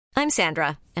I'm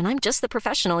Sandra, and I'm just the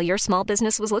professional your small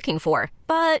business was looking for.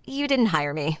 But you didn't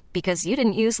hire me because you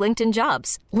didn't use LinkedIn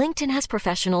Jobs. LinkedIn has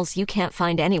professionals you can't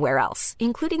find anywhere else,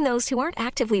 including those who aren't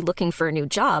actively looking for a new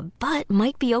job, but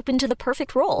might be open to the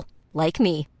perfect role, like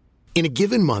me. In a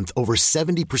given month, over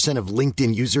 70% of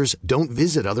LinkedIn users don't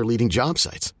visit other leading job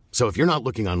sites. So if you're not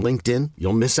looking on LinkedIn,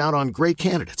 you'll miss out on great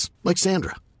candidates like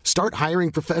Sandra. Start hiring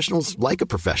professionals like a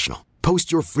professional.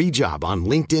 Post your free job on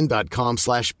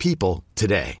linkedin.com/people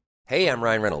today. Hey, I'm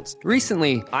Ryan Reynolds.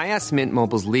 Recently, I asked Mint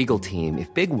Mobile's legal team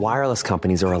if big wireless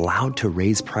companies are allowed to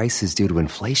raise prices due to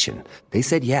inflation. They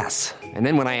said yes. And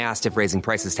then when I asked if raising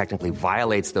prices technically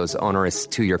violates those onerous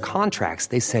two-year contracts,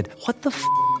 they said, "What the f***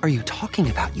 are you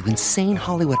talking about, you insane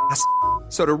Hollywood ass?"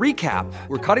 So to recap,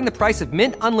 we're cutting the price of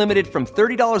Mint Unlimited from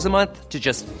 $30 a month to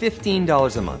just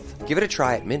 $15 a month. Give it a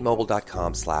try at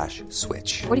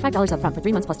mintmobile.com/switch. $45 up front for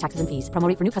 3 months plus taxes and fees. Promo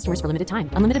rate for new customers for limited time.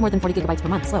 Unlimited more than 40 gigabytes per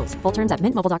month. Slows full terms at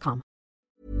mintmobile.com.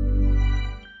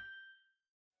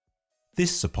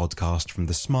 This is a podcast from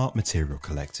the Smart Material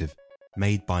Collective,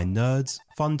 made by nerds,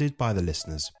 funded by the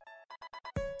listeners.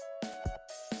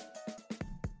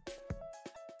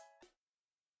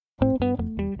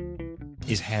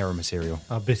 Is hair a material?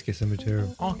 Are biscuits a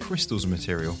material? Are crystals a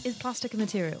material? Is plastic a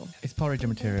material? Is porridge a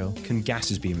material? Can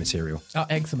gases be a material? Are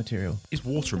eggs a material? Is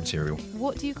water a material?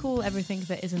 What do you call everything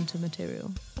that isn't a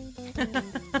material?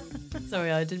 Sorry,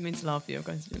 I didn't mean to laugh at your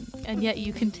question. And yet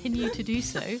you continue to do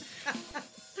so.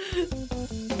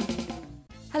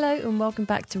 Hello and welcome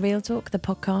back to Real Talk, the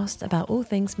podcast about all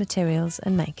things materials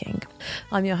and making.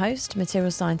 I'm your host, material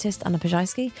scientist Anna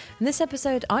Pajajski. In this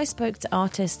episode, I spoke to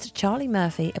artist Charlie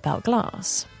Murphy about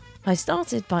glass. I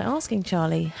started by asking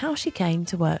Charlie how she came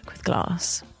to work with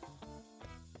glass.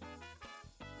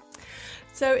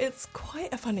 So it's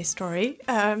quite a funny story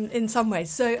in some ways.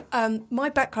 So my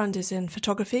background is in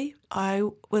photography. I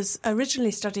was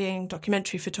originally studying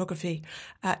documentary photography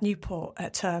at Newport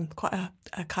at quite a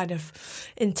kind of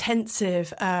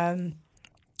intensive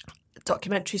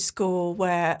documentary school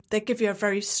where they give you a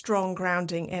very strong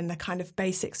grounding in the kind of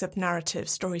basics of narrative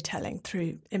storytelling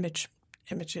through images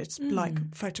like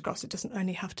photographs. It doesn't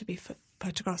only have to be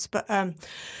photographs, but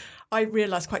I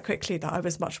realised quite quickly that I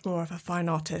was much more of a fine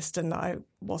artist and that I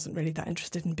wasn't really that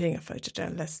interested in being a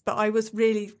photojournalist. But I was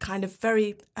really kind of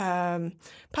very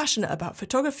passionate about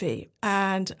photography.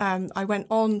 And I went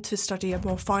on to study a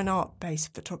more fine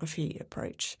art-based photography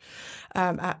approach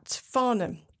at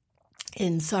Farnham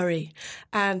in Surrey.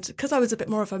 And because I was a bit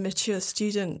more of a mature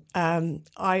student,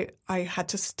 I had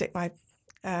to stick my...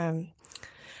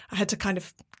 I had to kind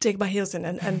of dig my heels in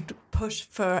and push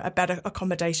for a better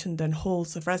accommodation than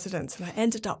halls of residence. And I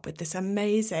ended up with this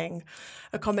amazing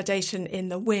accommodation in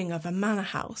the wing of a manor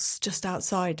house just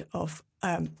outside of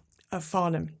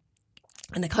Farnham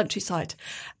in the countryside.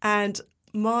 And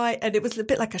it was a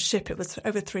bit like a ship. It was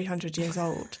over 300 years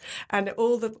old, and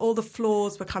all the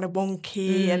floors were kind of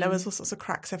wonky, and there was all sorts of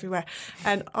cracks everywhere.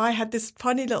 And I had this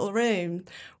funny little room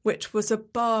which was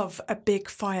above a big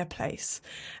fireplace,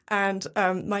 and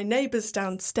my neighbours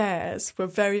downstairs were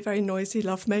very, very noisy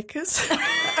lovemakers,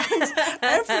 and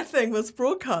everything was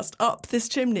broadcast up this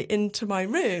chimney into my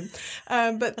room.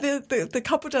 But the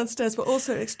couple downstairs were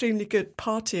also extremely good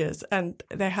partiers, and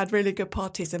they had really good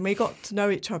parties, and we got to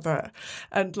know each other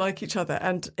and like each other.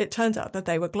 And it turns out that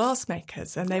they were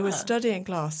glassmakers and they were studying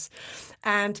glass.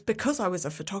 And because I was a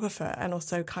photographer and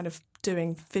also kind of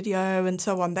doing video and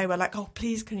so on, they were like, "Oh,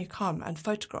 please, can you come and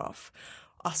photograph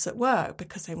us at work?"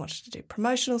 Because they wanted to do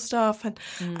promotional stuff. And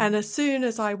as soon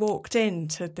as I walked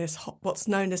into this what's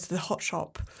known as the hot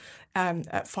shop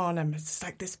at Farnham, it's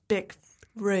like this big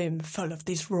room full of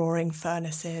these roaring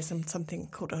furnaces and something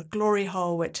called a glory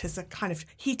hole, which is a kind of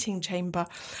heating chamber,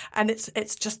 and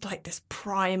it's just like this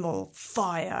primal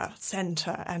fire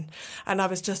centre, and I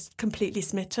was just completely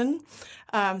smitten.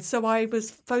 So I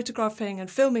was photographing and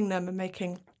filming them and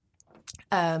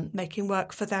making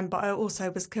work for them, but I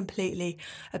also was completely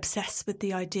obsessed with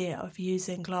the idea of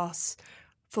using glass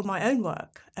for my own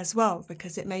work as well,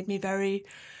 because it made me very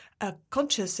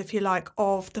conscious, if you like,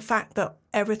 of the fact that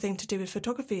everything to do with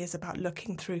photography is about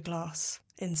looking through glass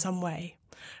in some way,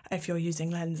 if you're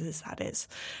using lenses, that is.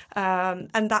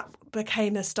 And that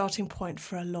became a starting point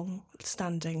for a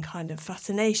long-standing kind of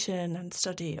fascination and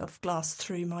study of glass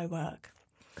through my work.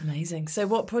 Amazing. So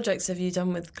what projects have you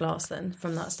done with glass then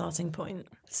from that starting point?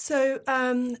 So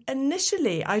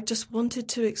initially I just wanted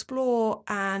to explore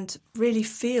and really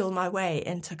feel my way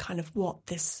into kind of what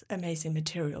this amazing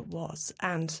material was.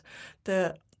 And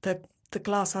the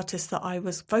glass artists that I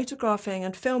was photographing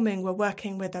and filming were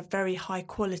working with a very high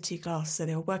quality glass. So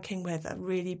they were working with a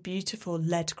really beautiful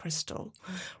lead crystal,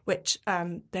 which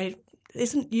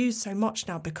isn't used so much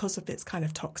now because of its kind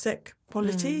of toxic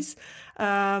qualities.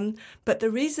 But the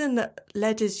reason that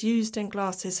lead is used in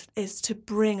glass is to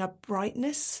bring a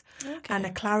brightness and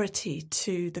a clarity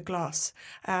to the glass.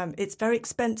 It's very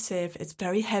expensive. It's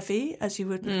very heavy, as you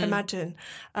would imagine.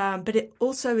 But it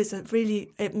also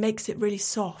it makes it really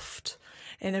soft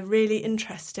in a really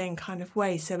interesting kind of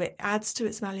way. So it adds to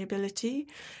its malleability.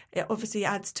 It obviously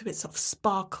adds to its sort of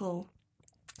sparkle.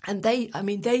 And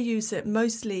they use it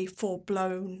mostly for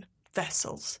blown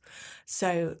vessels.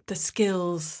 So the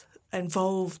skills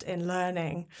involved in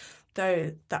learning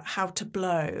how to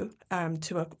blow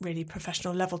to a really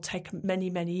professional level take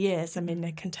many, many years. I mean,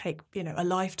 they can take, a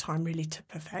lifetime really to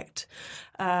perfect.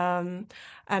 And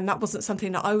that wasn't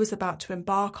something that I was about to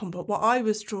embark on. But what I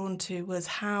was drawn to was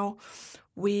how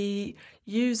we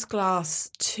use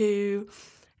glass to,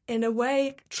 in a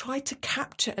way, try to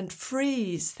capture and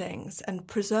freeze things and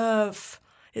preserve.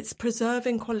 Its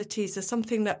preserving qualities are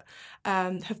something that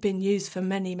have been used for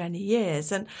many, many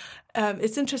years. And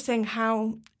it's interesting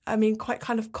how, quite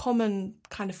kind of common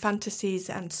kind of fantasies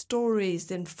and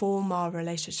stories inform our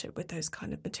relationship with those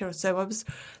kind of materials. So I was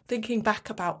thinking back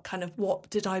about kind of what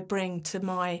did I bring to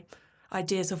my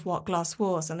ideas of what glass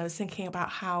was. And I was thinking about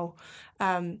how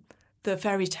the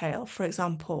fairy tale, for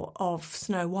example, of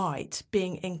Snow White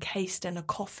being encased in a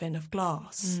coffin of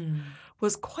glass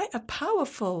was quite a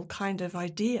powerful kind of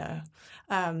idea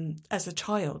as a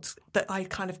child that I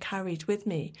kind of carried with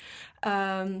me.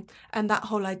 And that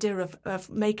whole idea of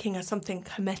making something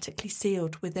hermetically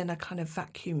sealed within a kind of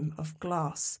vacuum of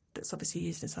glass that's obviously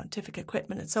used in scientific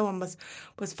equipment and so on was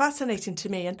fascinating to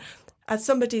me. And as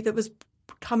somebody that was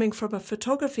coming from a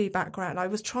photography background, I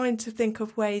was trying to think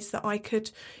of ways that I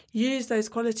could use those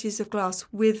qualities of glass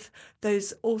with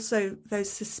those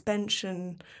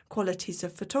suspension qualities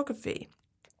of photography.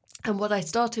 And what I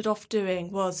started off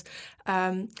doing was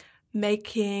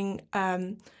making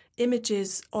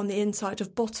images on the inside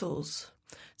of bottles.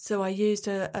 So I used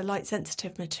a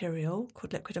light-sensitive material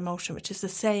called liquid emulsion, which is the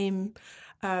same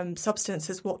substance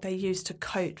as what they use to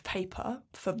coat paper.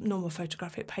 For normal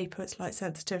photographic paper, it's light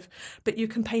sensitive, but you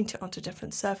can paint it onto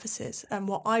different surfaces. And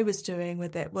what I was doing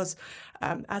with it was,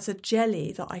 as a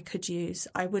jelly that I could use,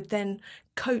 I would then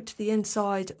coat the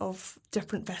inside of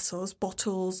different vessels,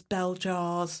 bottles, bell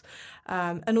jars,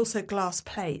 and also glass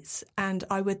plates. And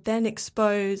I would then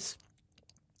expose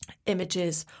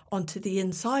images onto the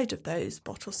inside of those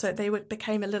bottles, so they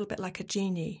became a little bit like a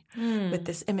genie with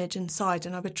this image inside.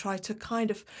 And I would try to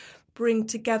kind of bring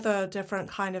together different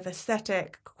kind of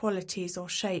aesthetic qualities or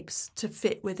shapes to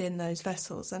fit within those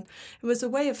vessels. And it was a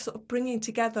way of sort of bringing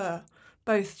together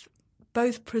both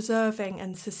preserving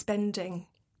and suspending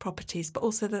properties, but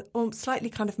also the slightly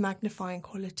kind of magnifying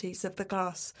qualities of the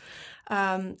glass.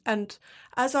 And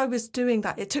as I was doing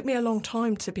that, it took me a long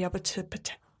time to be able to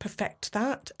perfect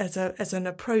that as an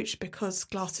approach, because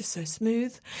glass is so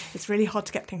smooth. It's really hard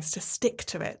to get things to stick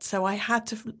to it. So I had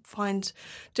to find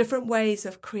different ways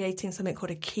of creating something called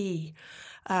a key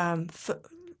that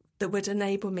would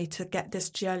enable me to get this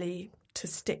jelly to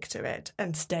stick to it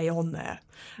and stay on there.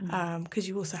 Because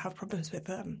you also have problems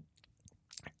with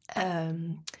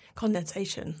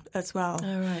condensation as well,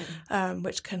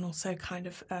 which can also kind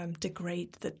of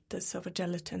degrade the silver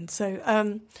gelatin. So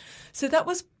that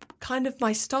was kind of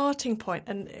my starting point,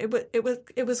 and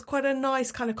it was quite a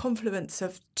nice kind of confluence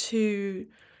of two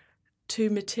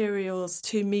materials,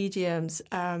 two mediums,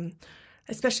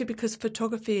 especially because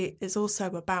photography is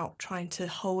also about trying to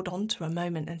hold on to a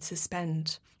moment and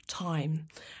suspend time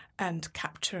and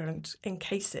capture and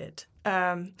encase it.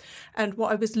 And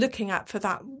what I was looking at for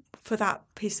that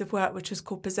piece of work, which was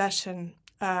called Possession,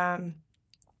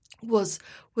 was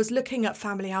looking at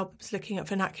family albums, looking at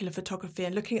vernacular photography,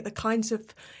 and looking at the kinds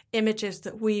of images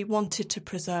that we wanted to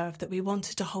preserve, that we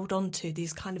wanted to hold on to,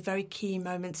 these kind of very key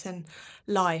moments in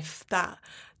life that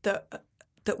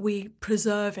we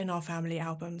preserve in our family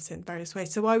albums in various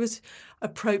ways. So I was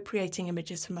appropriating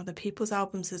images from other people's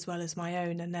albums as well as my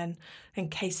own, and then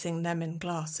encasing them in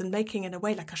glass and making, in a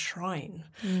way, like a shrine.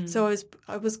 So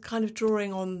I was kind of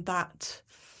drawing on that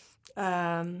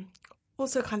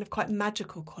also kind of quite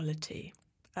magical quality.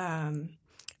 I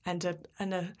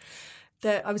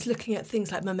was looking at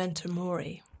things like memento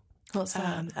mori. What's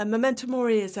that? And memento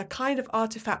mori is a kind of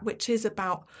artifact which is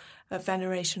about a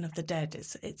veneration of the dead.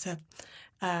 It's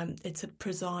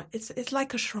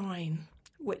like a shrine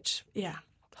which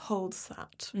holds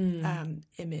that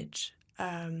image.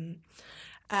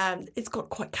 And it's got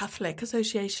quite Catholic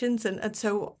associations. And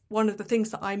so one of the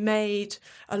things that I made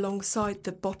alongside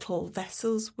the bottle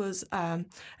vessels was a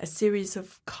series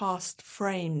of cast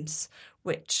frames,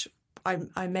 which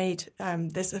I made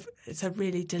this. It's a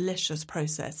really delicious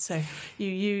process. So you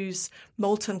use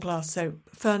molten glass, so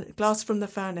glass from the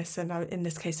furnace, and in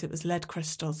this case it was lead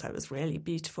crystal, so it was really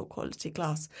beautiful quality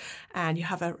glass. And you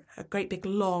have a great big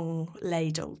long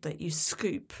ladle that you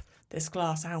scoop this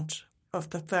glass out of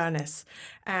the furnace,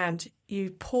 and you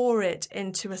pour it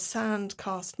into a sand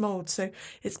cast mould. So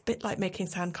it's a bit like making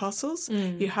sand castles.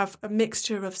 You have a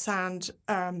mixture of sand,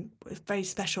 a very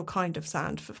special kind of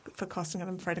sand for casting, and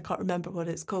I'm afraid I can't remember what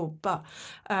it's called. But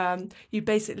you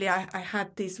basically, I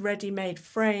had these ready-made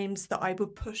frames that I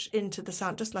would push into the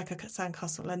sand, just like a sand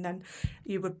castle, and then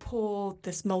you would pour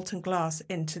this molten glass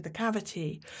into the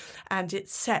cavity, and it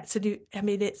sets. And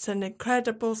it's an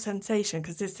incredible sensation,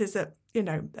 because this is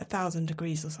 1,000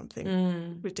 degrees or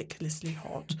something, ridiculously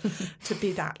hot to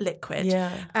be that liquid.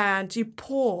 Yeah. And you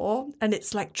pour, and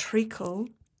it's like treacle.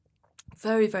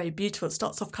 Very, very beautiful. It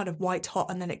starts off kind of white hot,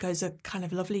 and then it goes a kind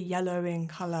of lovely yellow in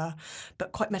colour,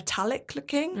 but quite metallic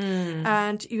looking.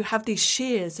 And you have these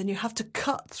shears, and you have to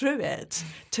cut through it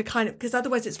to kind of, because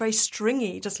otherwise it's very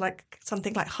stringy, just like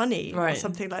something like honey or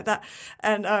something like that.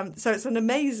 And so it's an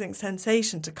amazing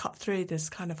sensation to cut through this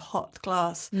kind of hot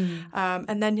glass.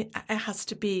 And then it has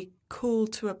to be cool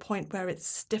to a point where it's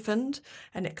stiffened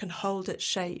and it can hold its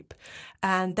shape.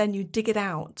 And then you dig it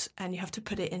out, and you have to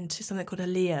put it into something called a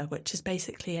leer, which is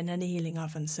basically an annealing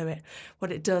oven. So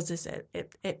what it does is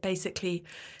it basically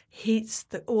heats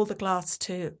all the glass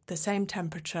to the same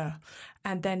temperature,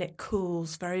 and then it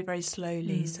cools very, very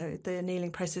slowly. So the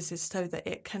annealing process is so that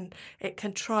it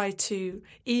can try to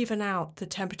even out the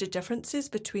temperature differences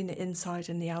between the inside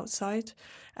and the outside,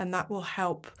 and that will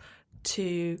help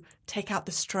to take out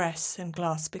the stress in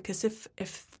glass, because if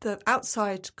the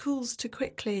outside cools too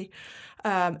quickly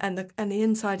and the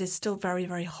inside is still very,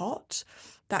 very hot,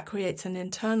 that creates an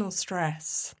internal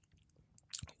stress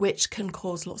which can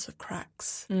cause lots of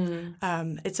cracks.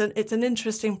 It's an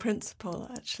interesting principle,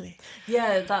 actually.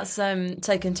 Yeah, that's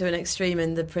taken to an extreme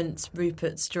in the Prince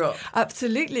Rupert's drop.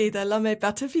 Absolutely, the Lame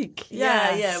Batavik.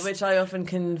 Yeah, which I often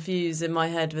confuse in my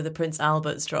head with the Prince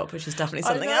Albert's drop, which is definitely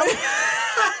something else.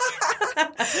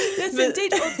 Yes,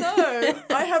 indeed. Although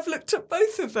I have looked at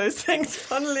both of those things,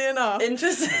 funnily enough.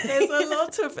 Interesting. There's a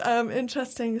lot of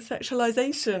interesting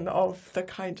sexualization of the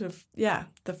kind of,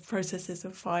 the processes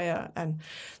of fire. And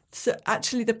so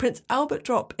actually the Prince Albert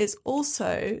drop is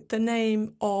also the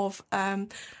name of a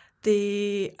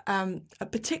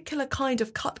particular kind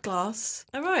of cut glass.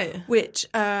 Oh, right. Which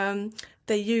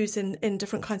they use in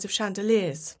different kinds of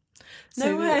chandeliers.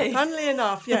 No way. Funnily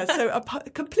enough, so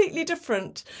completely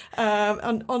different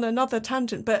on another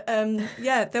tangent. But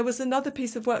there was another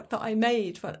piece of work that I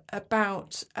made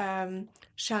about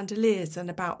chandeliers and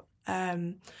about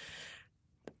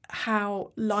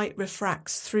how light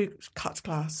refracts through cut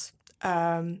glass.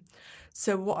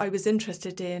 So what I was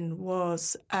interested in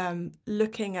was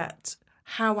looking at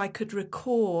how I could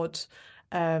record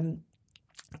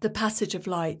the passage of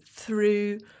light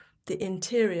through the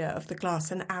interior of the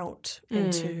glass and out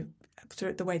into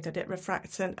through the way that it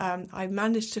refracts. And I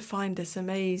managed to find this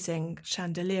amazing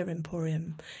chandelier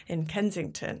emporium in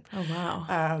Kensington. Oh,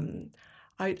 wow.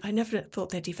 I never thought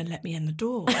they'd even let me in the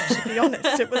door, to be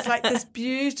honest. It was like this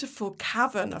beautiful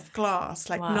cavern of glass,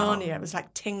 like Narnia. It was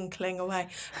like tinkling away.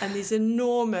 And these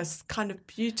enormous kind of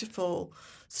beautiful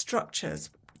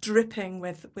structures dripping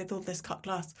with all this cut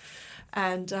glass.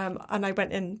 And I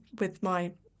went in with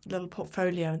my little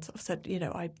portfolio and sort of said,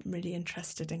 I'm really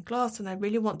interested in glass, and I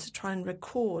really want to try and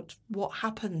record what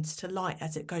happens to light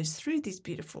as it goes through these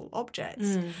beautiful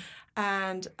objects.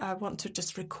 And I want to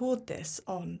just record this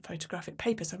on photographic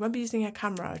paper. So I won't be using a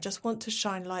camera. I just want to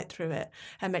shine light through it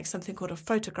and make something called a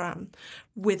photogram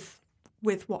with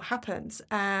what happens.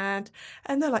 And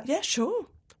they're like, yeah, sure.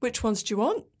 Which ones do you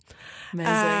want?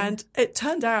 Amazing. And it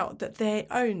turned out that they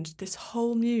owned this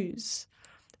whole muse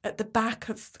at the back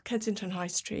of Kensington High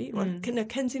Street, or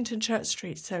Kensington Church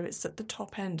Street, so it's at the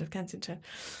top end of Kensington.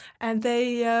 And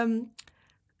they,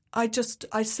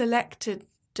 I selected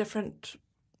different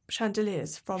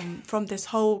chandeliers from this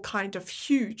whole kind of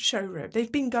huge showroom.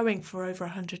 They've been going for over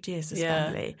 100 years, this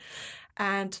family.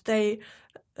 And they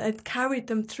carried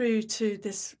them through to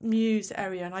this muse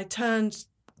area, and I turned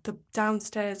the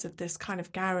downstairs of this kind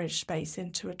of garage space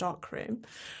into a dark room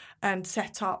and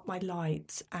set up my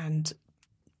lights and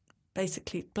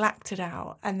basically blacked it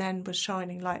out, and then was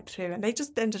shining light through. And they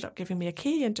just ended up giving me a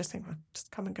key and just saying, well,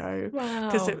 just come and go.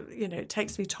 Wow. Because it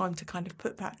takes me time to kind of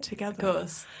put that together. Of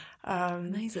course.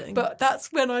 Amazing. But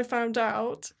that's when I found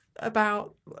out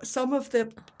about some of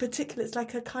the particular, it's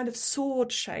like a kind of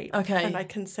sword shape. Okay. And I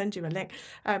can send you a link.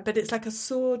 But it's like a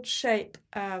sword shape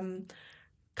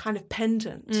kind of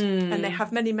pendant, and they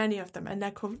have many of them, and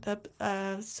they're called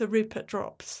Sir Rupert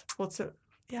drops,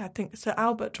 I think Sir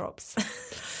Albert drops.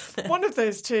 One of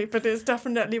those two, but it's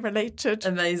definitely related.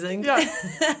 Amazing. Yeah.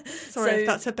 Sorry if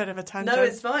that's a bit of a tangent. No,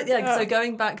 it's fine. Yeah. So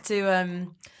going back to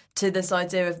this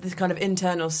idea of this kind of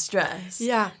internal stress,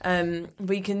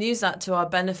 we can use that to our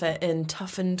benefit in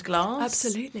toughened glass.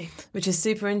 Absolutely. Which is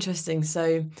super interesting.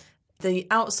 So the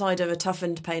outside of a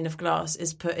toughened pane of glass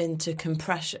is put into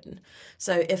compression.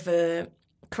 So if a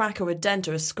crack or a dent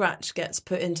or a scratch gets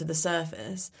put into the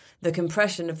surface, the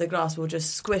compression of the glass will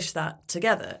just squish that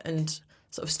together and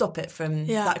sort of stop it from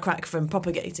that crack from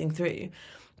propagating through.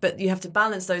 But you have to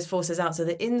balance those forces out so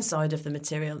the inside of the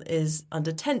material is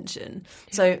under tension.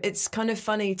 Yeah. So it's kind of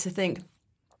funny to think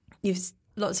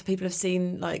lots of people have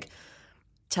seen like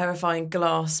terrifying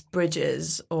glass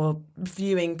bridges or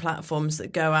viewing platforms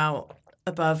that go out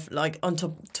above, like on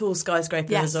top tall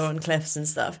skyscrapers or on cliffs and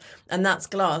stuff, and that's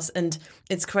glass, and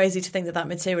it's crazy to think that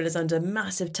material is under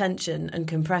massive tension and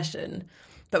compression,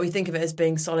 but we think of it as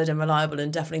being solid and reliable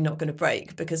and definitely not going to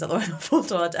break because otherwise we'll fall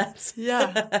to our deaths.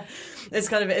 It's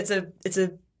kind of it's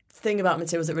a thing about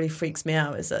materials that really freaks me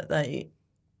out, is that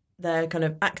they're kind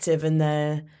of active and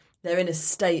they're in a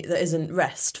state that isn't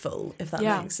restful, if that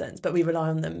makes sense, but we rely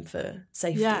on them for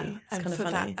safety. It's and kind of for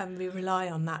funny. that, and we rely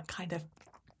on that kind of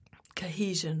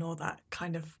cohesion or that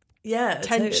kind of totally.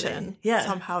 tension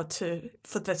somehow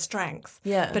for the strength.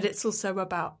 But it's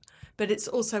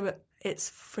also its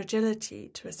fragility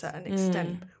to a certain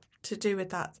extent to do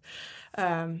with that.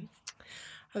 I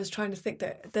was trying to think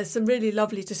that there's some really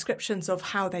lovely descriptions of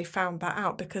how they found that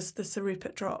out, because the Sir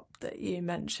Rupert drop that you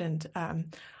mentioned,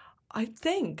 I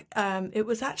think it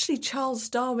was actually Charles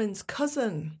Darwin's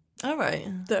cousin. Oh, right.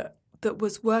 That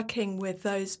was working with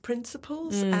those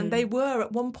principles, and they were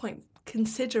at one point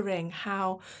considering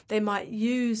how they might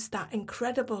use that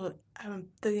incredible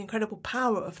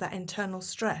power of that internal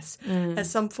stress as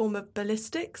some form of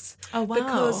ballistics. Oh, wow.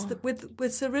 Because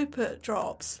with Sir Rupert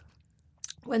drops,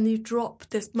 when you drop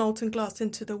this molten glass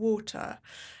into the water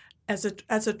as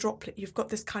a droplet, you've got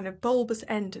this kind of bulbous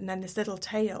end and then this little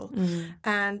tail,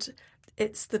 and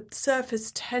it's the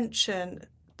surface tension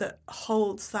that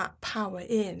holds that power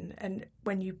in, and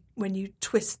when you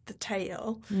twist the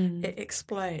tail, it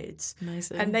explodes.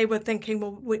 Amazing. And they were thinking,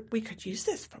 well, we could use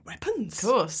this for weapons, of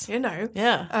course,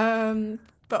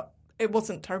 but it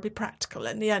wasn't terribly practical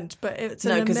in the end. But it's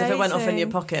because if it went off in your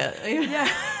pocket,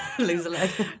 lose a leg.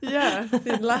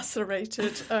 Been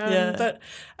lacerated.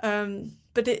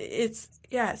 But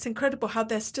it's incredible how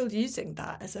they're still using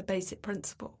that as a basic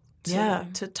principle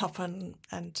to toughen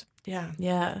and.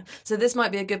 So this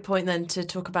might be a good point then to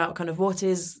talk about kind of what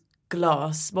is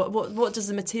glass. What does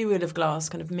the material of glass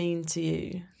kind of mean to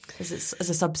you as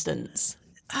a substance?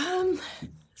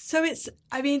 So it's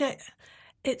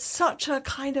such a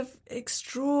kind of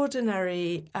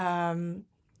extraordinary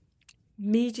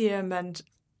medium, and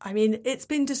I mean it's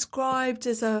been described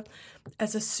as a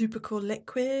supercool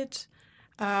liquid.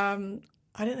 I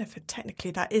don't know if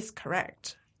technically that is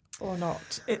correct or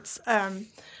not. It's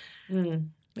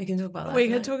we can talk about that. We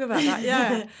can talk about that,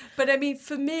 yeah. But I mean,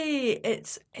 for me,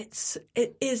 it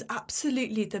is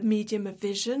absolutely the medium of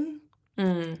vision.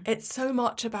 It's so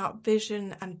much about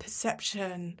vision and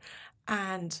perception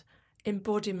and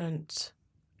embodiment.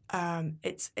 I'm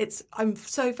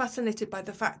so fascinated by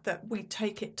the fact that we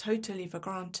take it totally for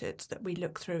granted, that we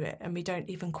look through it and we don't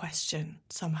even question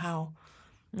somehow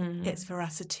its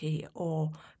veracity,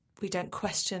 or we don't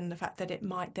question the fact that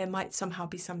there might somehow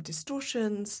be some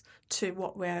distortions to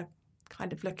what we're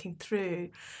kind of looking through.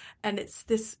 And it's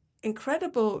this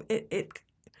incredible,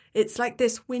 it's like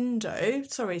this window.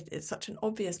 Sorry, it's such an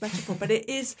obvious metaphor, but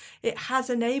it has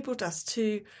enabled us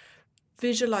to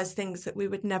visualize things that we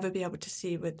would never be able to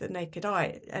see with the naked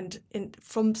eye, and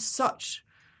from such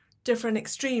different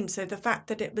extremes. So the fact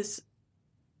that it was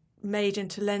made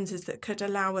into lenses that could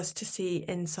allow us to see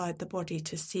inside the body,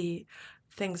 to see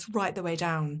things right the way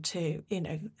down to,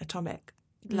 atomic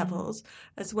levels,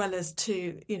 as well as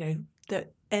to, the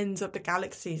ends of the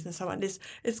galaxies and so on, is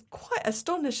quite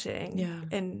astonishing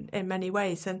in many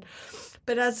ways.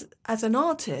 But as an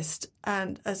artist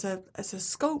and as a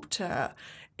sculptor,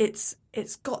 it's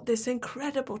got this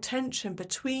incredible tension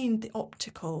between the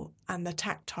optical and the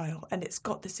tactile, and it's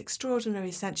got this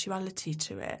extraordinary sensuality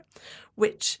to it,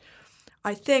 which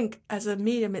I think as a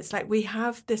medium, it's like we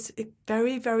have this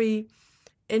very, very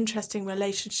interesting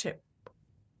relationship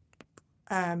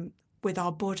with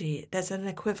our body. There's an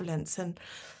equivalence, and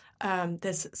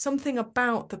there's something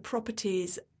about the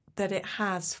properties that it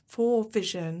has for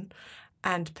vision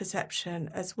and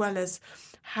perception, as well as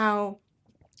how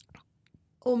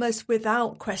almost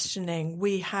without questioning,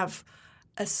 we have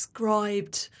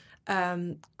ascribed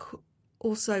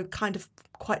also kind of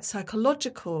quite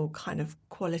psychological kind of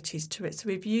qualities to it. So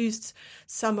we've used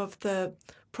some of the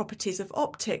properties of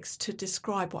optics to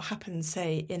describe what happens,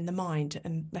 say, in the mind,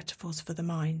 and metaphors for the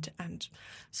mind and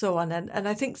so on. And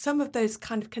I think some of those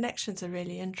kind of connections are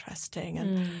really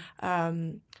interesting.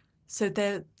 And so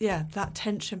that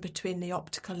tension between the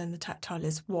optical and the tactile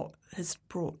is what has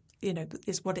brought,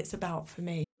 is what it's about for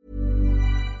me.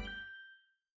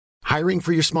 Hiring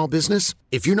for your small business?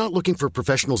 If you're not looking for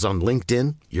professionals on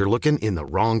LinkedIn, you're looking in the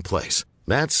wrong place.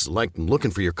 That's like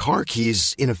looking for your car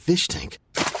keys in a fish tank.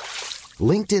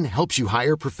 LinkedIn helps you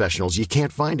hire professionals you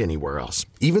can't find anywhere else,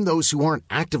 even those who aren't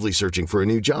actively searching for a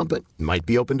new job but might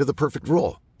be open to the perfect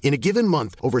role. In a given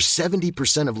month, over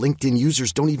 70% of LinkedIn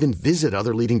users don't even visit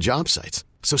other leading job sites.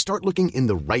 So start looking in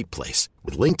the right place.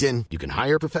 With LinkedIn, you can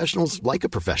hire professionals like a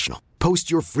professional.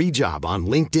 Post your free job on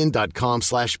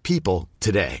linkedin.com/people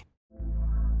today.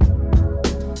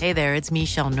 Hey there, it's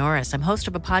Michelle Norris. I'm host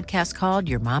of a podcast called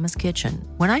Your Mama's Kitchen.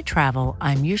 When I travel,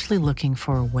 I'm usually looking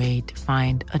for a way to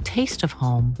find a taste of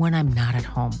home when I'm not at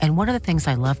home. And one of the things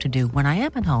I love to do when I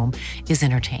am at home is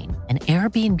entertain. And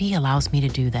Airbnb allows me to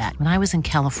do that. When I was in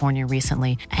California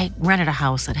recently, I rented a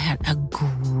house that had a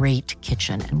great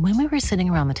kitchen. And when we were sitting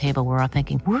around the table, we're all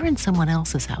thinking, we're in someone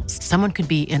else's house. Someone could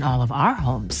be in all of our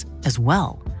homes as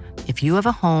well. If you have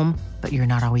a home, but you're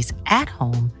not always at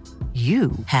home,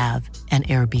 you have an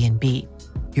Airbnb.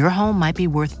 Your home might be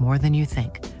worth more than you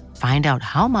think. Find out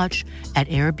how much at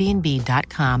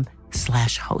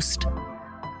airbnb.com/host.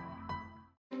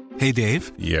 Hey,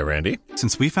 Dave. Yeah, Randy.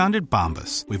 Since we founded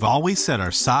Bombas, we've always said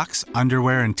our socks,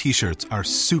 underwear, and T-shirts are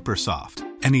super soft.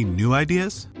 Any new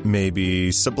ideas? Maybe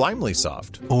sublimely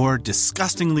soft. Or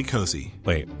disgustingly cozy.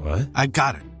 Wait, what? I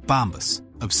got it. Bombas.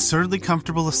 Absurdly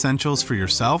comfortable essentials for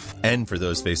yourself and for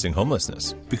those facing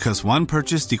homelessness. Because one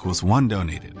purchased equals one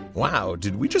donated. Wow,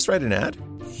 did we just write an ad?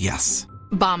 Yes.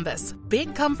 Bombas.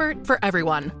 Big comfort for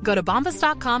everyone. Go to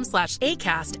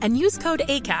bombas.com/ACAST and use code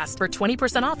ACAST for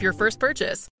 20% off your first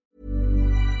purchase.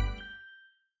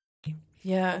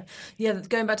 Yeah.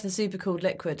 Going back to the super cooled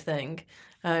liquid thing,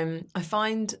 I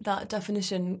find that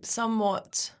definition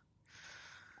somewhat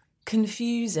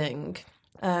confusing.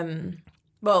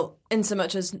 Well, in so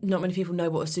much as not many people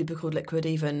know what a supercooled liquid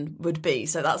even would be,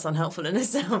 so that's unhelpful in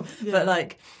itself. Yeah.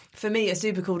 But for me, a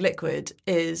supercooled liquid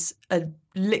is a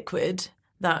liquid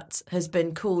that has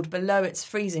been cooled below its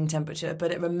freezing temperature, but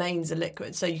it remains a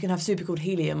liquid. So you can have supercooled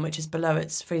helium, which is below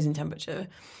its freezing temperature,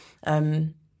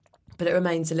 but it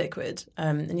remains a liquid.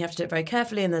 And you have to do it very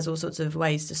carefully, and there's all sorts of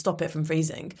ways to stop it from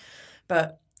freezing.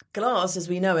 But glass, as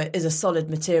we know it, is a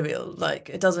solid material.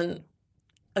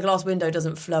 A glass window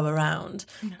doesn't flow around.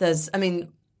 No.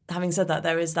 Having said that,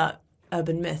 there is that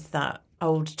urban myth that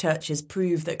old churches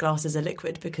prove that glass is a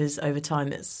liquid because over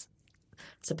time it's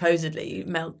supposedly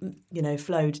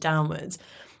flowed downwards.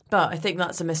 But I think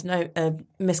that's a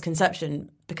misconception,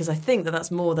 because I think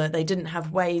that's more that they didn't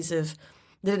have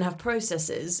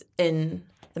processes in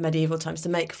the medieval times to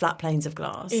make flat planes of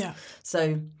glass. Yeah.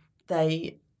 So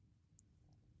they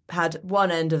had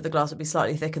one end of the glass would be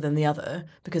slightly thicker than the other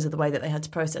because of the way that they had to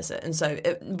process it. And so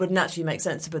it would naturally make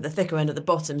sense to put the thicker end at the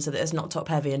bottom so that it's not top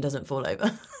heavy and doesn't fall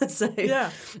over. So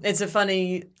yeah, it's a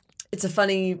funny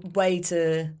way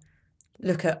to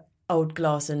look at old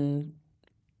glass. And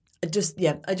I just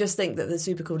think that the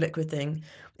supercooled liquid thing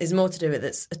is more to do with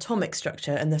its atomic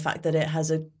structure and the fact that it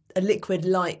has a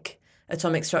liquid-like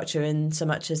atomic structure in so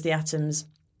much as the atoms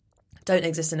don't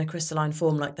exist in a crystalline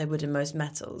form like they would in most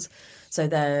metals. So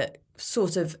they're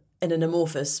sort of in an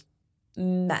amorphous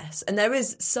mess. And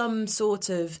there's sort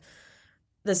of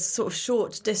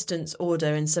short distance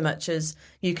order in so much as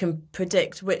you can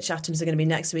predict which atoms are going to be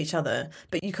next to each other,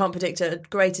 but you can't predict at a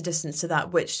greater distance to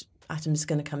that which atom is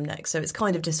going to come next. So it's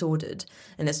kind of disordered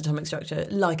in its atomic structure,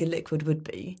 like a liquid would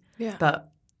be. Yeah.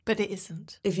 But it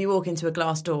isn't. If you walk into a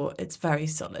glass door, it's very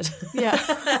solid. Yeah.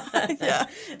 Yeah.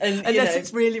 And, unless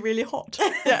it's really, really hot.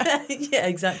 Yeah. Yeah,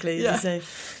 exactly. Yeah.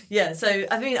 So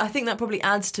I think that probably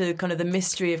adds to kind of the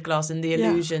mystery of glass and the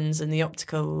illusions and the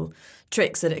optical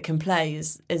tricks that it can play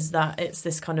is that it's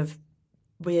this kind of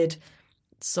weird,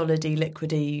 solidy,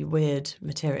 liquidy, weird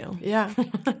material. Yeah.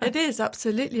 It is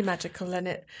absolutely magical, and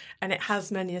it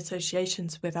has many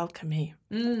associations with alchemy.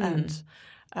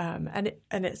 And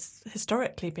it's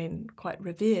historically been quite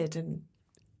revered in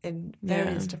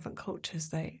various different cultures.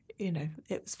 It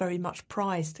was very much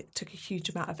prized. It took a huge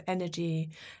amount of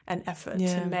energy and effort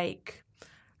to make,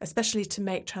 especially to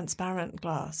make transparent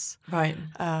glass. Right.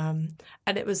 And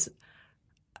it was,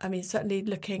 certainly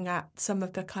looking at some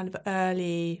of the kind of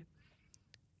early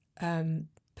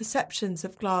perceptions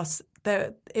of glass,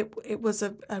 it was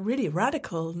a really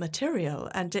radical material,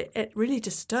 and it really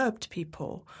disturbed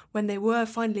people when they were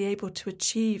finally able to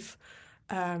achieve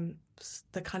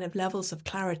the kind of levels of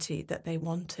clarity that they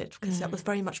wanted, because that was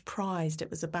very much prized.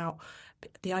 It was about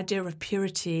the idea of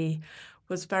purity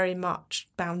was very much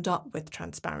bound up with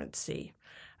transparency,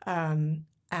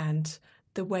 and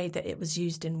the way that it was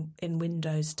used in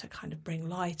windows to kind of bring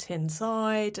light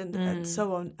inside and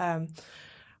so on.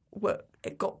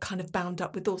 It got kind of bound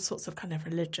up with all sorts of kind of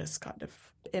religious kind of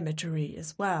imagery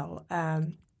as well,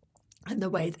 and the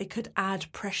way they could add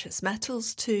precious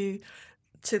metals to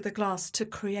the glass to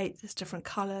create these different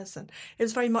colours. And it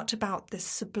was very much about this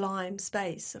sublime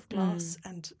space of glass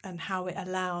and how it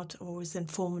allowed or was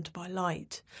informed by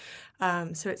light.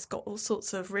 So it's got all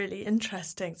sorts of really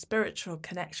interesting spiritual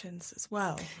connections as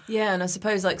well. Yeah, and I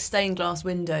suppose like stained glass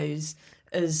windows,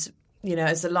 as you know,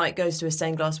 as the light goes to a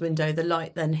stained glass window, the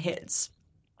light then hits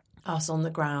us on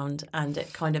the ground, and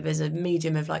it kind of is a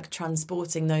medium of like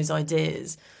transporting those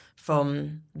ideas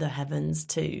from the heavens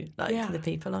to the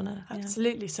people on Earth.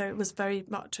 Absolutely. So it was very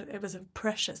much, it was a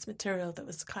precious material that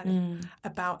was kind of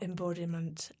about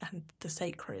embodiment and the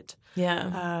sacred.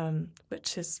 Yeah.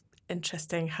 Which is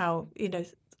interesting how, you know,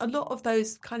 a lot of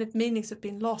those kind of meanings have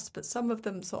been lost, but some of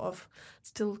them sort of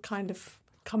still kind of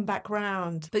come back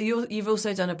round. But you've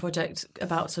also done a project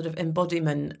about sort of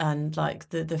embodiment and like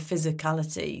the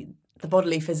physicality, the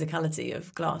bodily physicality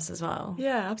of glass as well.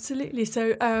 Yeah, absolutely.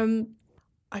 So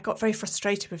I got very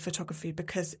frustrated with photography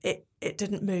because it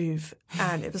didn't move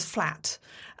and it was flat.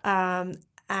 But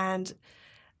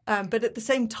at the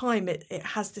same time, it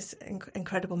has this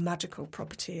incredible magical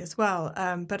property as well.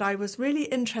 But I was really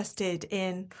interested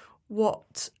in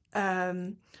what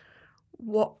in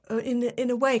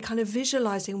a way, kind of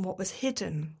visualising what was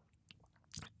hidden.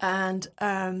 And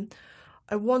I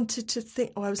wanted to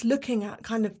think, or I was looking at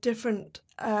kind of different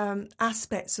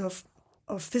aspects of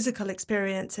physical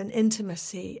experience and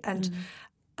intimacy, and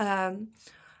I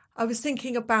was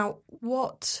thinking about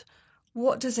what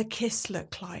does a kiss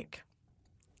look like,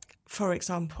 for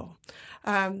example.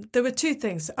 There were two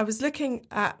things. I was looking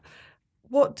at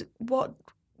what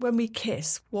when we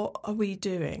kiss, what are we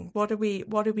doing? What are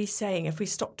we saying? If we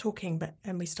stop talking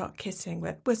and we start kissing,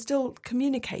 we're still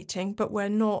communicating, but we're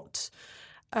not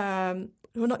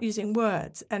using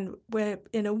words, and we're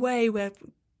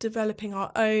developing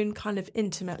our own kind of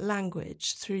intimate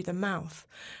language through the mouth.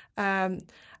 And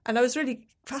I was really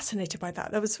fascinated by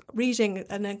that. I was reading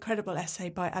an incredible essay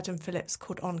by Adam Phillips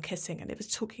called On Kissing, and it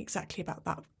was talking exactly about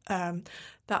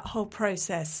that whole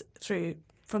process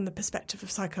from the perspective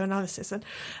of psychoanalysis. And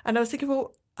I was thinking,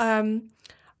 well,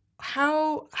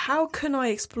 how can I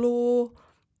explore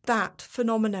that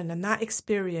phenomenon and that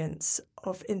experience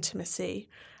of intimacy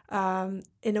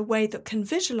in a way that can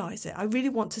visualise it? I really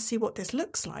want to see what this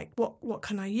looks like. What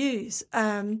can I use?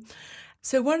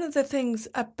 So one of the things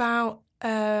about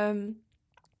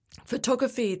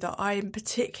photography that I'm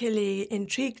particularly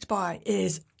intrigued by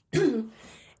is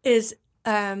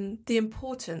the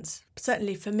importance,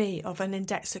 certainly for me, of an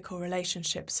indexical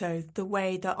relationship. So the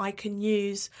way that I can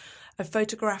use a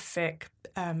photographic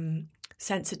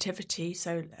sensitivity,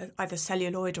 so either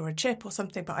celluloid or a chip or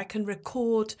something, but I can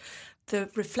record the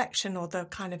reflection or the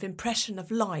kind of impression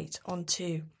of light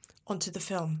onto the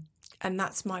film, and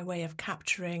that's my way of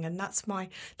capturing, and that's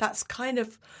kind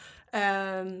of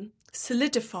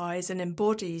solidifies and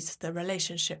embodies the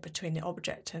relationship between the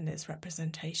object and its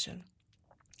representation.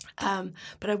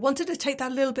 But I wanted to take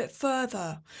that a little bit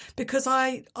further, because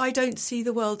I don't see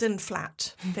the world in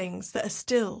flat things that are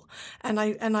still, and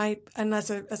as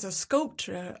a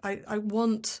sculptor, I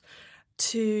want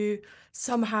to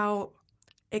somehow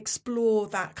explore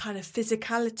that kind of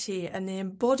physicality and the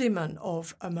embodiment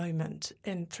of a moment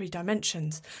in 3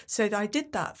 dimensions. So I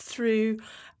did that through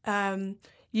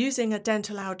using a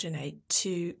dental alginate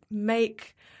to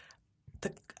make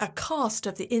a cast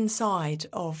of the inside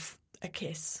of a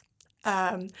kiss.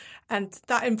 And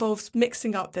that involves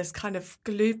mixing up this kind of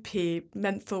gloopy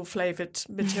menthol flavoured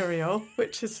material,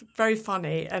 which is very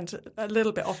funny and a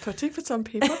little bit off-putting for some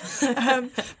people.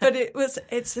 But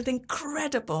it's an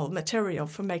incredible material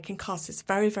for making casts. It's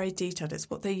very, very detailed. It's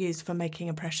what they use for making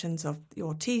impressions of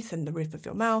your teeth and the roof of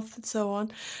your mouth and so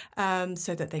on,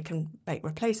 so that they can make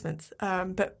replacements.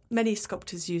 But many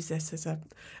sculptors use this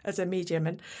as a medium.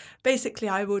 And basically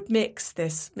I would mix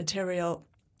this material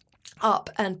up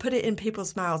and put it in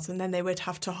people's mouths, and then they would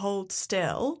have to hold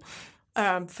still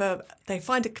they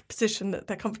find a position that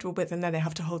they're comfortable with, and then they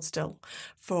have to hold still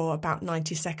for about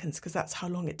 90 seconds, because that's how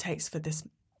long it takes for this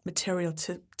material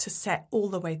to set all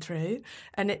the way through.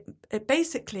 And it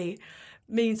basically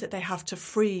means that they have to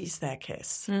freeze their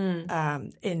kiss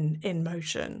in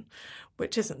motion,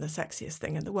 which isn't the sexiest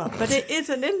thing in the world. But it is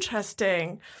an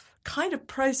interesting kind of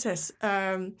process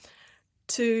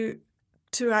to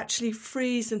actually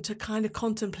freeze and to kind of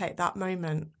contemplate that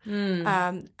moment.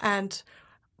 And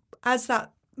as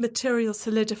that material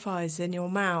solidifies in your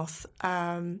mouth,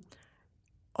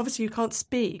 obviously you can't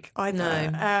speak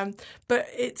either. No. But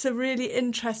it's a really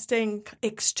interesting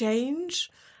exchange.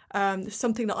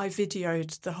 Something that I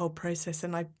videoed the whole process,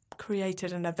 and I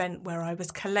created an event where I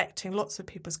was collecting lots of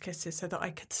people's kisses so that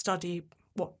I could study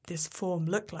what this form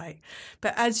looked like.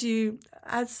 But as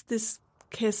this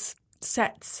kiss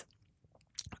sets,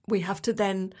 we have to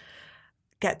then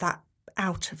get that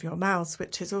out of your mouth,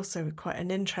 which is also quite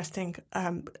an interesting,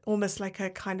 almost like a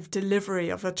kind of delivery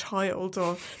of a child,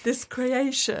 or this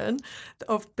creation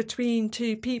of between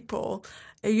two people.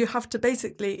 You have to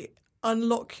basically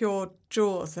unlock your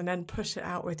jaws and then push it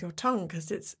out with your tongue,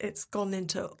 because it's gone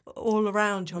into all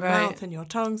around your mouth and your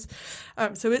tongues.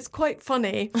 So it's quite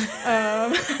funny.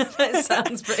 That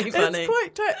sounds pretty funny. It's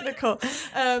quite technical.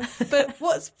 But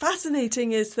what's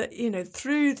fascinating is that,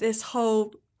 through this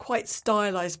whole quite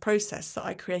stylized process that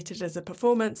I created as a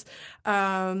performance,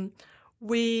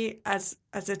 we as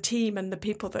a team and the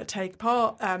people that take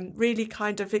part really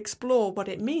kind of explore what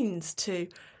it means to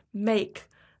make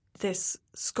this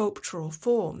sculptural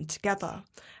form together.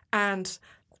 And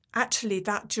actually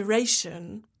that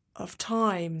duration of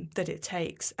time that it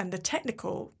takes and the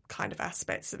technical kind of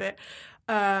aspects of it,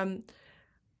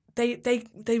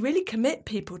 they really commit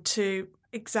people to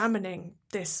examining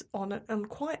this on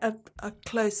quite a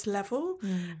close level.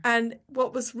 And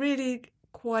what was really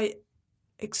quite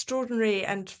extraordinary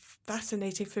and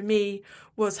fascinating for me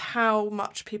was how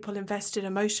much people invested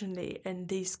emotionally in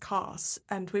these casts.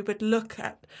 And we would look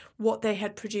at what they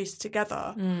had produced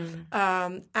together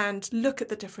and look at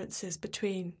the differences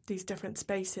between these different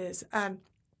spaces. And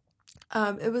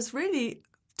it was really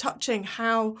touching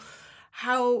how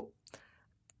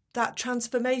that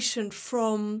transformation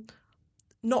from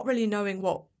not really knowing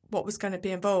what was going to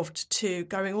be involved to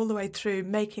going all the way through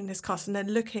making this cast and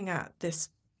then looking at this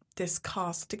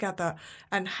cast together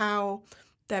and how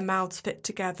their mouths fit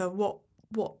together,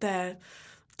 what their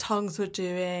tongues were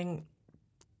doing.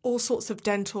 All sorts of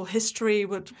dental history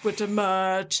would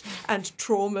emerge, and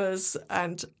traumas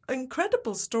and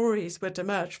incredible stories would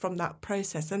emerge from that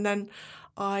process. And then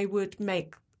I would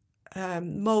make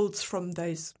moulds from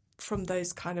those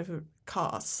kind of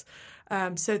casts,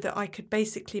 so that I could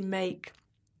basically make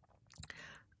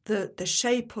the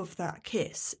shape of that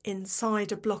kiss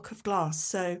inside a block of glass.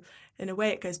 So in a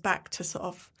way it goes back to sort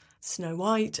of Snow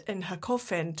White in her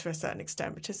coffin to a certain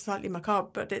extent, which is slightly macabre,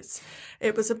 but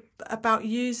it was about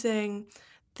using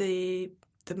the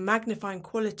magnifying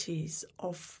qualities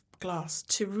of glass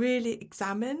to really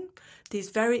examine these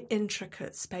very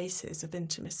intricate spaces of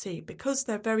intimacy, because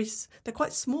they're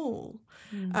quite small.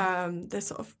 They're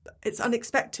sort of, it's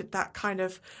unexpected, that kind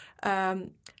of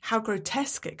how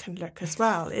grotesque it can look as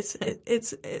well.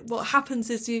 It's what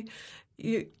happens is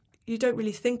you don't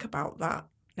really think about that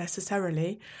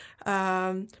necessarily,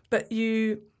 but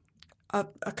you are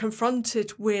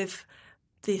confronted with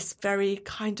this very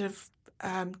kind of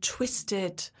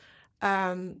twisted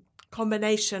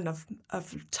combination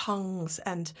of tongues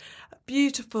and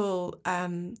beautiful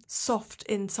soft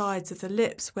insides of the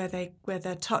lips where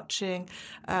they're touching,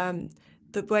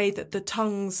 the way that the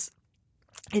tongues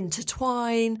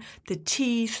intertwine, the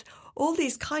teeth, all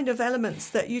these kind of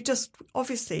elements that you just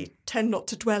obviously tend not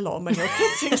to dwell on when you're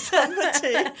kissing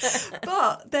somebody,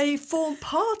 but they form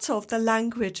part of the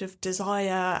language of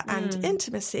desire and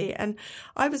intimacy. And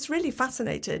I was really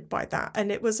fascinated by that.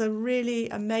 And it was a really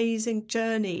amazing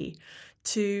journey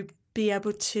to be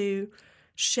able to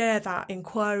share that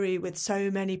inquiry with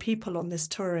so many people on this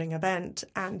touring event,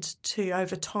 and to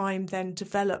over time then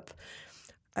develop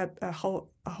a whole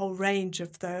range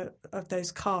of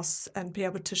those casts and be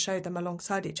able to show them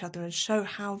alongside each other and show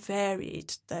how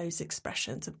varied those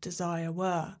expressions of desire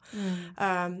were.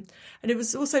 And it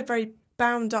was also very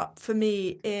bound up for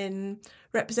me in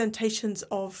representations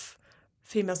of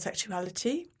female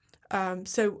sexuality.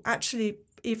 So actually,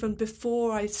 even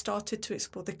before I started to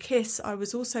explore the kiss, I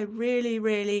was also really,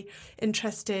 really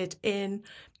interested in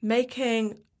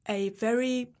making a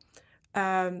very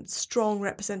strong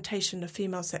representation of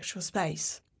female sexual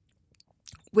space,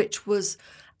 which was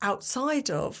outside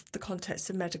of the context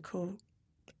of medical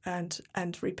and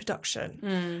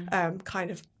reproduction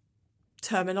kind of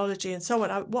terminology and so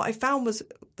on. What I found was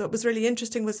really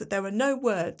interesting was that there were no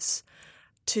words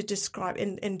to describe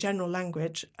in general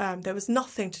language. There was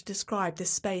nothing to describe this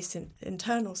space,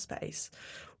 internal space,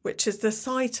 which is the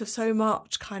site of so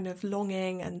much kind of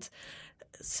longing and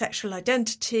sexual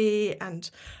identity and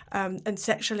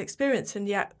sexual experience, and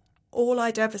yet all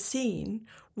I'd ever seen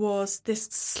was this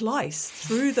slice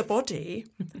through the body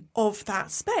of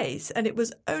that space, and it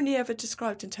was only ever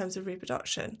described in terms of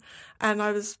reproduction. And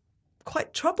I was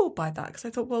quite troubled by that, because I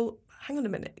thought, well, hang on a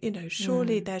minute,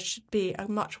 surely there should be a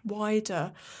much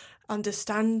wider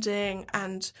understanding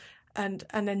and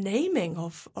a naming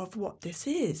of what this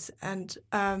is. And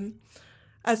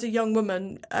as a young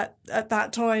woman at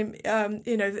that time,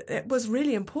 it was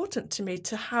really important to me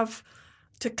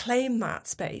to claim that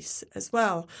space as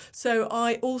well. So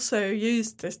I also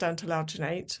used this dental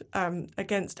alginate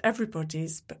against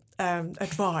everybody's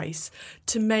advice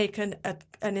to make an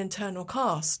internal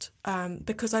cast,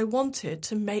 because I wanted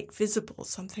to make visible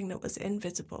something that was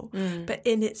invisible, but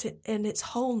in its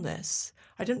wholeness.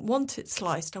 I didn't want it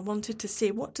sliced. I wanted to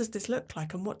see, what does this look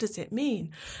like and what does it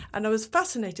mean? And I was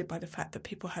fascinated by the fact that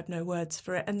people had no words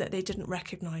for it and that they didn't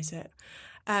recognise it.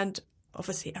 And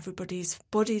obviously everybody's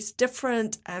body's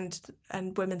different, and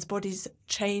women's bodies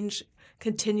change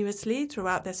continuously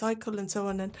throughout their cycle and so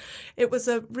on. And it was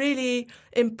a really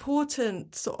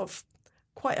important, sort of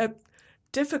quite a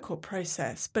difficult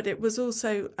process, but it was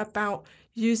also about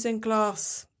using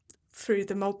glass through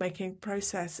the mould making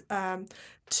process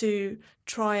to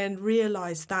try and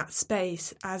realise that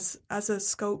space as a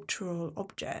sculptural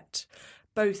object,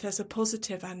 both as a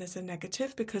positive and as a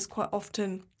negative, because quite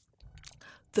often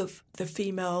the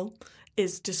female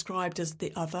is described as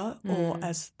the other or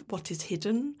as what is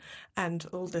hidden, and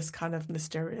all this kind of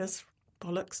mysterious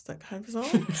bollocks that goes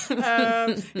on.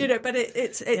 But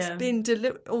it's been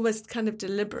almost kind of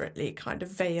deliberately kind of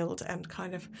veiled and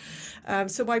kind of.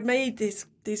 So I made these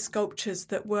sculptures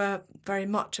that were very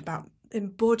much about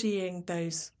embodying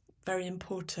those very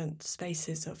important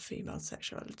spaces of female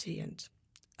sexuality and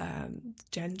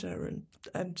gender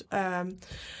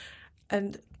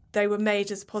and they were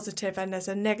made as positive and as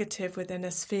a negative within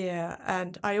a sphere.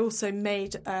 And I also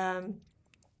made a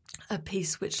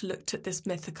piece which looked at this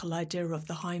mythical idea of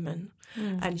the hymen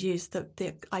and used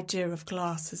the idea of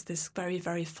glass as this very,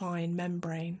 very fine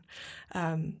membrane,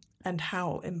 and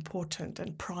how important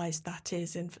and prized that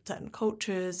is in certain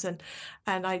cultures. And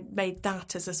I made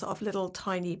that as a sort of little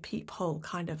tiny peephole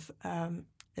kind of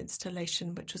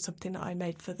installation, which was something that I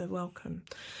made for the welcome.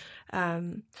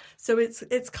 So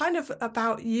it's kind of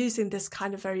about using this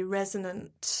kind of very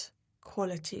resonant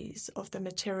qualities of the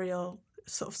material,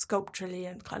 sort of sculpturally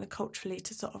and kind of culturally,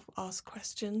 to sort of ask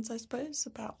questions, I suppose,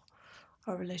 about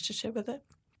our relationship with it.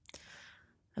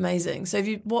 Amazing. So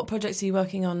what projects are you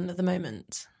working on at the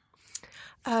moment?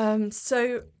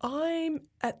 So I'm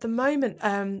at the moment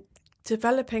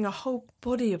developing a whole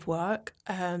body of work,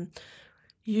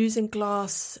 using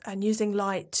glass and using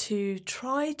light to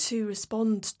try to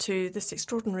respond to this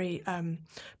extraordinary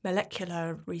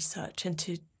molecular research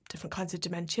into different kinds of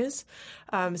dementias.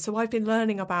 So I've been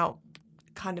learning about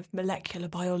kind of molecular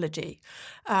biology.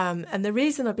 And the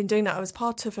reason I've been doing that, I was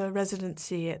part of a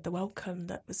residency at the Wellcome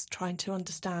that was trying to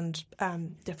understand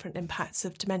different impacts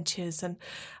of dementias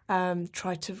and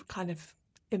try to kind of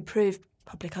improve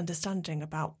public understanding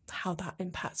about how that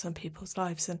impacts on people's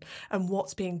lives and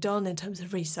what's being done in terms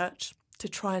of research to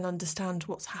try and understand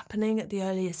what's happening at the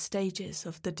earliest stages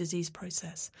of the disease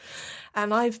process.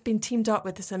 And I've been teamed up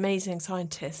with this amazing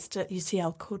scientist at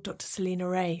UCL called Dr. Selina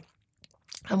Ray.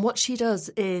 And what she does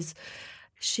is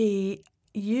she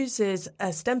uses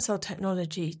a stem cell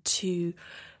technology to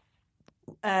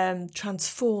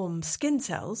transform skin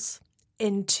cells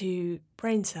into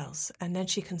brain cells, and then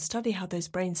she can study how those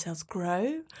brain cells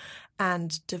grow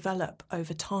and develop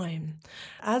over time.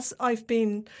 As I've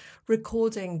been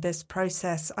recording this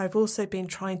process, I've also been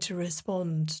trying to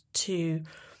respond to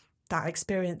that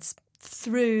experience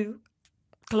through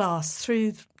glass,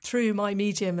 through my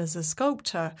medium as a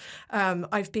sculptor.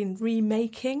 I've been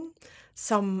remaking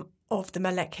some of the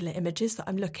molecular images that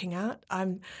I'm looking at.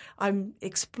 I'm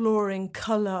exploring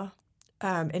colour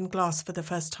in glass for the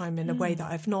first time in a way that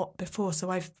I've not before.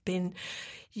 So I've been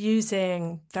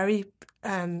using very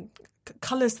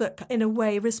colours that in a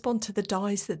way respond to the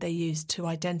dyes that they use to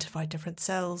identify different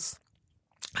cells.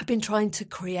 I've been trying to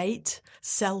create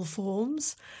cell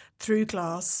forms through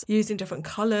glass using different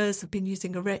colours. I've been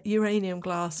using uranium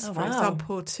glass, for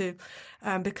example, to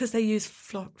because they use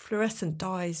fluorescent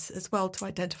dyes as well to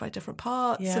identify different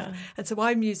parts. Yeah. And so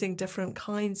I'm using different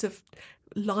kinds of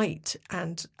light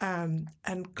and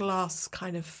glass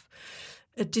kind of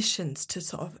additions to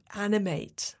sort of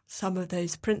animate some of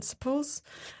those principles.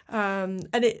 And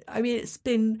it's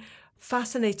been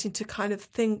fascinating to kind of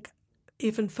think,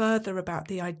 even further about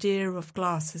the idea of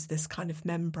glass as this kind of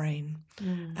membrane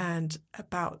and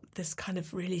about this kind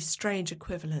of really strange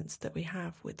equivalence that we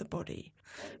have with the body.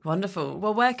 Wonderful.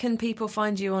 Well, where can people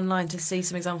find you online to see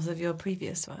some examples of your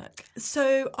previous work?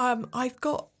 So I've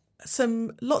got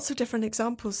lots of different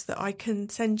examples that I can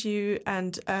send you,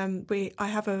 and I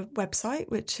have a website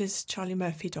which is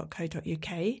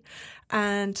charliemurphy.co.uk,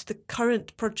 and the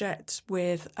current project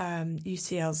with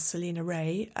UCL's Selena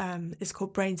Ray is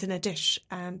called Brains in a Dish,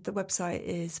 and the website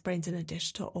is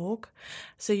brainsinadish.org,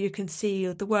 so you can see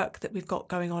the work that we've got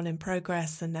going on in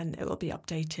progress, and then it will be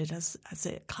updated as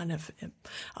it kind of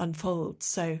unfolds.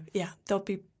 So yeah, there'll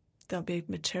be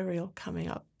material coming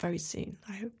up very soon,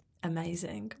 I hope.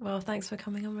 Amazing. Well, thanks for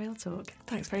coming on Real Talk.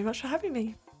 Thanks very much for having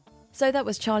me. So that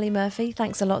was Charlie Murphy.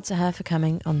 Thanks a lot to her for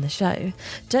coming on the show.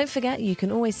 Don't forget, you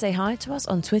can always say hi to us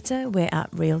on Twitter. We're at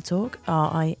Real Talk,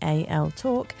 RIAL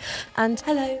Talk. And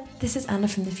hello, this is Anna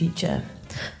from the future.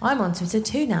 I'm on Twitter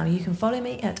too now. You can follow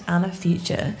me at Anna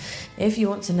Future if you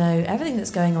want to know everything that's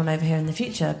going on over here in the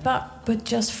future, but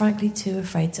just frankly too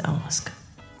afraid to ask.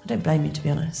 I don't blame you, to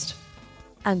be honest.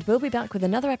 And we'll be back with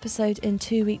another episode in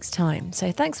 2 weeks' time.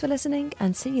 So thanks for listening,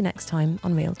 and see you next time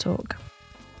on Real Talk.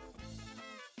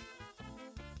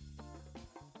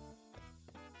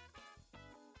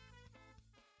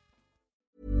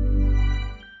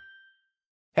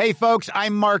 Hey folks,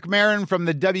 I'm Mark Maron from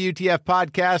the WTF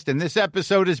Podcast, and this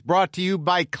episode is brought to you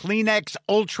by Kleenex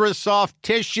Ultra Soft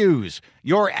Tissues,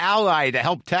 your ally to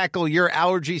help tackle your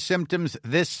allergy symptoms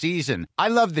this season. I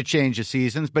love the change of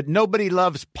seasons, but nobody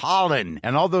loves pollen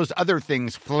and all those other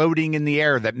things floating in the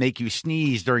air that make you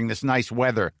sneeze during this nice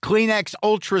weather. Kleenex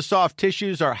Ultra Soft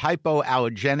Tissues are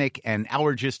hypoallergenic and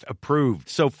allergist approved,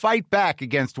 so fight back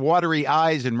against watery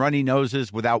eyes and runny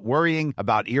noses without worrying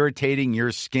about irritating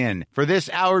your skin. For this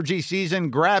allergy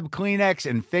season, grab Kleenex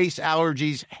and face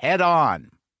allergies head on.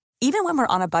 Even when we're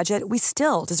on a budget, we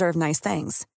still deserve nice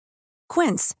things.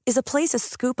 Quince is a place to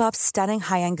scoop up stunning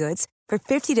high-end goods for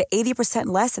 50 to 80%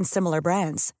 less than similar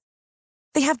brands.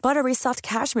 They have buttery soft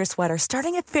cashmere sweaters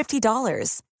starting at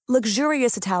 $50,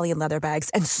 luxurious Italian leather bags,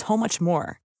 and so much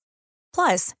more.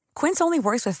 Plus, Quince only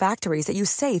works with factories that use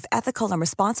safe, ethical, and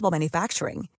responsible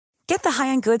manufacturing. Get the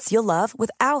high-end goods you'll love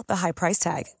without the high price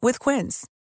tag with Quince.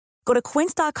 Go to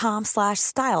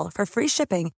quince.com/style for free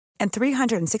shipping and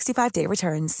 365-day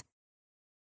returns.